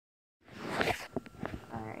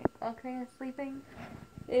while Karina's sleeping.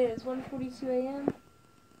 It is 1:42 a.m.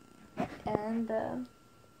 and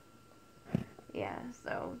yeah,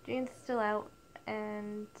 so Jane's still out,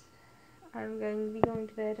 and I'm going to be going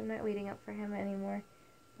to bed. I'm not waiting up for him anymore.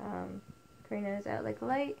 Karina is out like a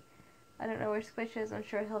light. I don't know where Squish is. I'm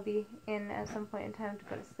sure he'll be in at some point in time to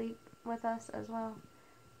go to sleep with us as well.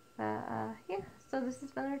 Yeah, so this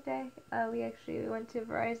has been our day. We went to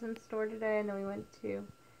Verizon store today, and then we went to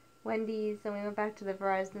Wendy's, and we went back to the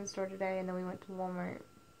Verizon store today, and then we went to Walmart.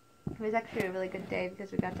 It was actually a really good day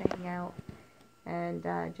because we got to hang out and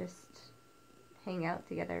just hang out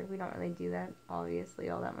together. We don't really do that, obviously,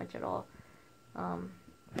 all that much at all.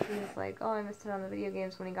 He was like, oh, I missed it on the video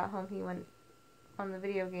games. When he got home, he went on the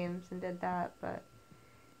video games and did that, but,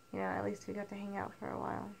 you know, at least we got to hang out for a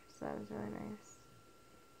while, so that was really nice.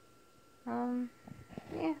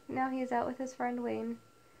 Yeah, now he's out with his friend Wayne.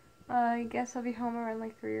 I guess he'll be home around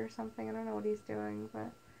like 3 or something. I don't know what he's doing,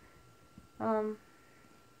 but, I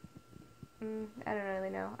don't really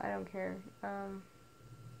know. I don't care.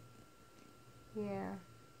 Yeah.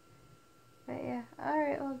 But yeah,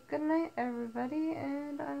 alright, well, good night, everybody,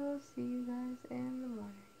 and I will see you guys in the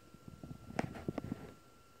morning.